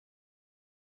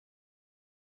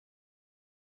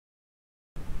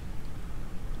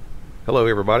Hello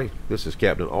everybody, this is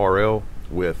Captain RL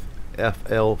with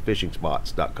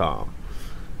FLFishingSpots.com.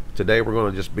 Today we're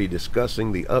going to just be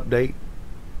discussing the update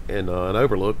and an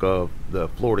overlook of the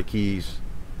Florida Keys,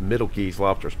 Middle Keys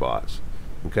lobster spots.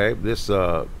 Okay, this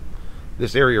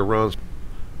area runs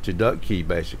to Duck Key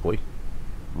basically.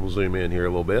 We'll zoom in here a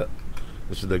little bit.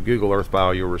 This is the Google Earth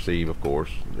file you'll receive, of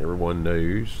course. Everyone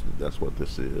knows that's what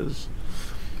this is.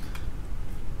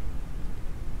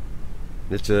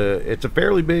 It's a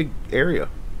fairly big area.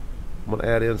 I'm going to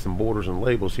add in some borders and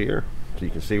labels here so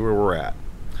you can see where we're at.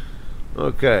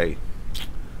 Okay,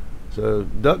 so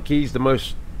Duck Key's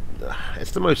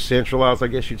it's the most centralized, I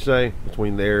guess you'd say,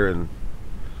 between there and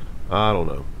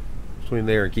between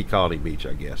there and Key Colony Beach,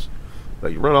 I guess.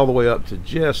 But you run all the way up to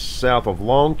just south of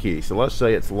Long Key. So let's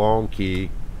say it's Long Key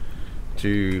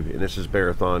and this is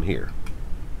Marathon here.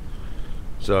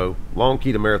 So Long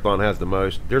Key to Marathon has the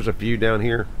most. There's a few down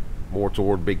here more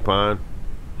toward Big Pine,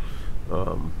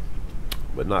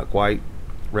 but not quite,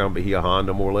 around Bahia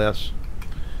Honda more or less.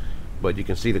 But you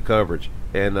can see the coverage,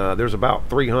 and there's about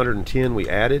 310 we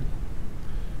added.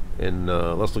 And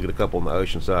let's look at a couple on the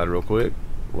ocean side real quick.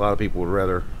 A lot of people would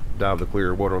rather dive the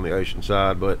clear water on the ocean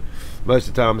side, but most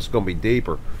of the time it's going to be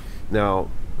deeper. Now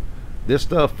this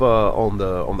stuff on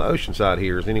the ocean side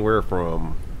here is anywhere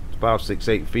from 5, 6,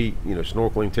 8 feet,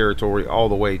 snorkeling territory, all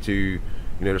the way to,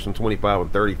 there's some 25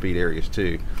 and 30 feet areas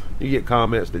too. You get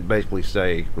comments that basically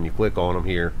say, when you click on them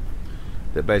here,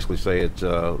 that basically say it's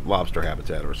lobster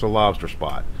habitat or it's a lobster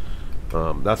spot.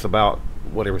 That's about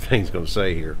what everything's going to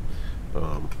say here.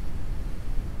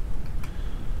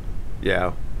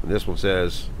 Yeah, and this one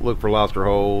says look for lobster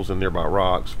holes and nearby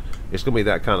rocks. It's going to be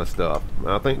that kind of stuff.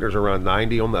 I think there's around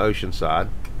 90 on the ocean side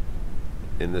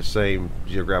in this same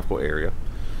geographical area.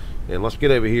 And let's get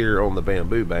over here on the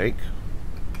bamboo bank,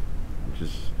 which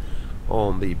is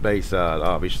on the bay side,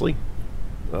 obviously,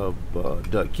 of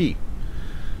Duck Key.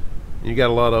 You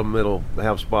got a lot of them that'll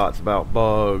have spots about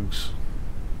bugs.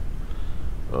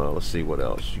 Let's see what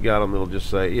else. You got them that'll just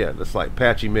say, yeah, that's like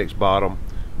patchy mixed bottom,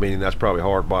 meaning that's probably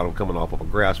hard bottom coming off of a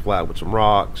grass flat with some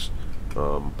rocks.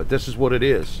 But this is what it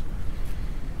is.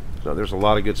 So there's a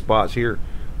lot of good spots here.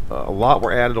 A lot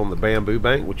were added on the bamboo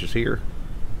bank, which is here.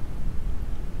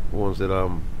 The ones that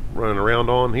I'm running around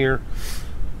on here,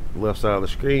 left side of the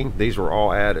screen, these were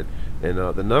all added, and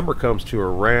the number comes to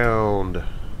around,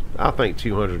 I think,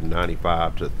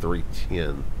 295 to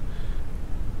 310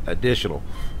 additional.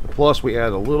 Plus we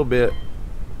added a little bit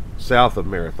south of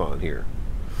Marathon here.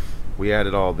 We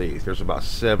added all these. There's about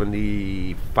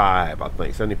 75, I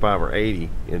think, 75 or 80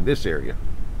 in this area.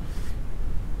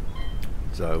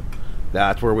 So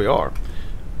that's where we are.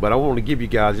 But I want to give you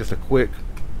guys just a quick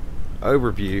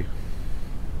overview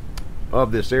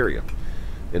of this area.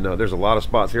 And there's a lot of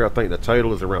spots here. I think the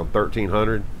total is around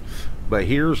 1,300. But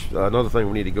here's another thing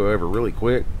we need to go over really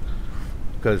quick,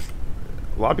 because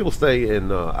a lot of people stay in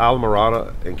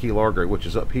Islamorada and Key Largo, which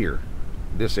is up here,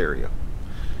 this area.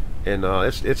 And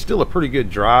it's still a pretty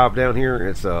good drive down here.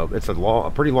 It's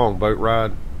a pretty long boat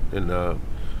ride, and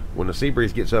when the sea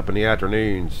breeze gets up in the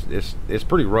afternoons, it's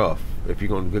pretty rough if you're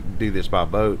going to do this by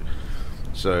boat.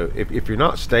 So if you're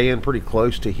not staying pretty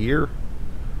close to here,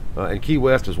 and Key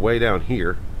West is way down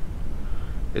here,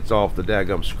 it's off the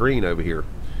daggum screen over here.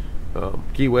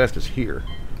 Key West is here,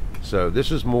 so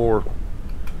this is more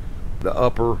the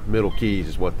upper Middle Keys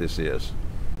is what this is.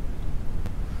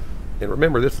 And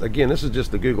remember, this is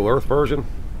just the Google Earth version,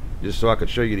 just so I could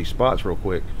show you these spots real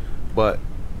quick. But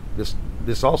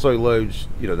this also loads,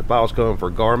 the files come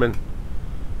for Garmin,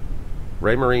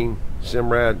 Raymarine,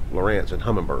 Simrad, Lowrance, and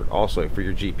Humminbird, also for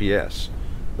your GPS.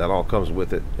 That all comes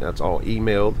with it. That's all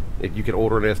emailed. If you can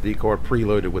order an SD card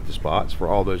preloaded with the spots for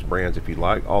all those brands if you'd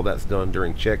like. All that's done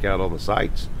during checkout on the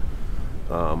sites.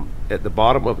 At the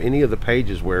bottom of any of the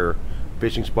pages where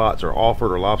fishing spots are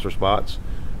offered or lobster spots,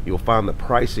 you'll find the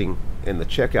pricing and the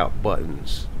checkout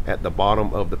buttons at the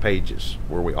bottom of the pages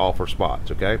where we offer spots.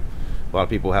 Okay, a lot of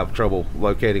people have trouble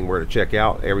locating where to check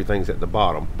out. Everything's at the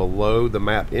bottom below the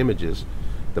map images.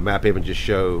 The map images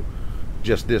show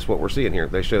just what we're seeing here.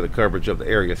 They show the coverage of the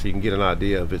area, so you can get an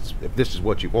idea if this is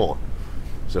what you want.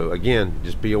 So again,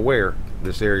 just be aware,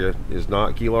 this area is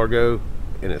not Key Largo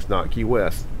and it's not Key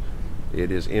West.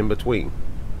 It is in between.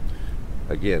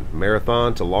 Again,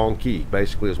 Marathon to Long Key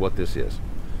basically is what this is.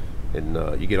 And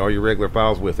you get all your regular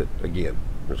files with it. Again,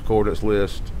 there's coordinates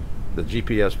list, the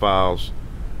GPS files,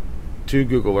 2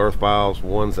 Google Earth files.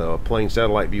 One's a plain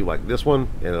satellite view like this one,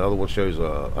 and another one shows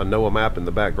a NOAA map in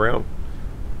the background.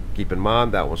 Keep in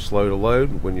mind that one's slow to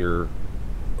load when you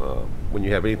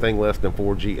have anything less than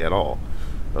 4G at all.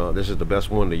 This is the best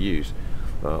one to use.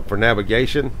 For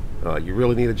navigation, you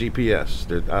really need a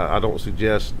GPS. I don't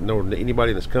suggest, nor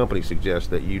anybody in this company suggests,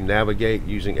 that you navigate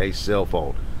using a cell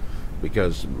phone,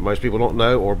 because most people don't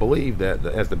know or believe that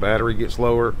as the battery gets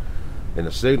lower and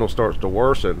the signal starts to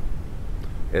worsen,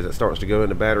 as it starts to go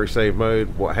into battery save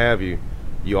mode, what have you,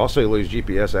 you also lose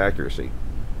GPS accuracy.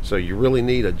 So you really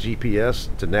need a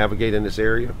GPS to navigate in this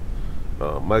area.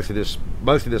 Most of this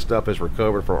stuff is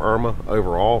recovered from Irma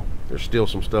overall. There's still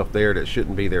some stuff there that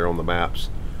shouldn't be there on the maps.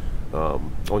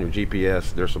 On your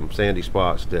GPS, there's some sandy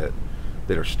spots that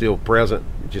are still present.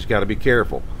 You just got to be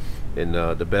careful. And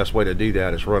the best way to do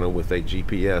that is running with a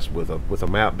GPS with a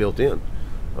map built in.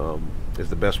 Is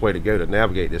the best way to go to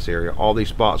navigate this area. All these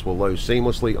spots will load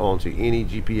seamlessly onto any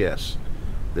GPS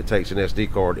that takes an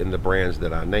SD card in the brands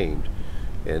that I named,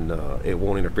 and it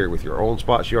won't interfere with your own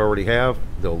spots you already have.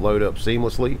 They'll load up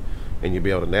seamlessly, and you'll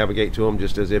be able to navigate to them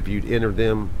just as if you'd enter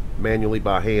them manually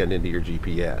by hand into your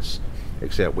GPS,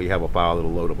 except we have a file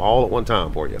that'll load them all at one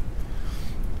time for you.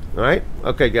 Alright,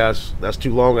 okay guys, that's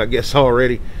too long I guess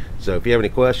already. So if you have any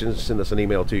questions, send us an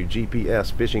email to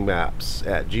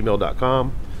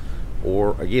gpsfishingmaps@gmail.com.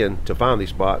 Or again, to find these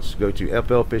spots, go to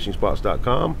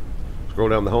flfishingspots.com, scroll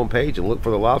down the home page and look for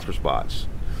the lobster spots.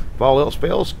 If all else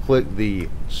fails, click the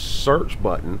search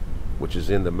button, which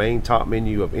is in the main top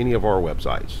menu of any of our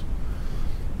websites.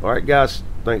 Alright guys,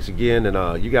 thanks again,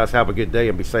 and you guys have a good day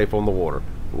and be safe on the water.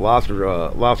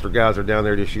 Lobster guys are down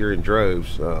there this year in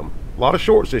droves. A lot of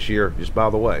shorts this year, just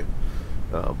by the way.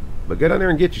 But go down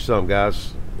there and get you some,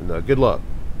 guys, and good luck.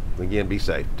 Again, be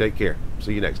safe. Take care.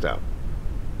 See you next time.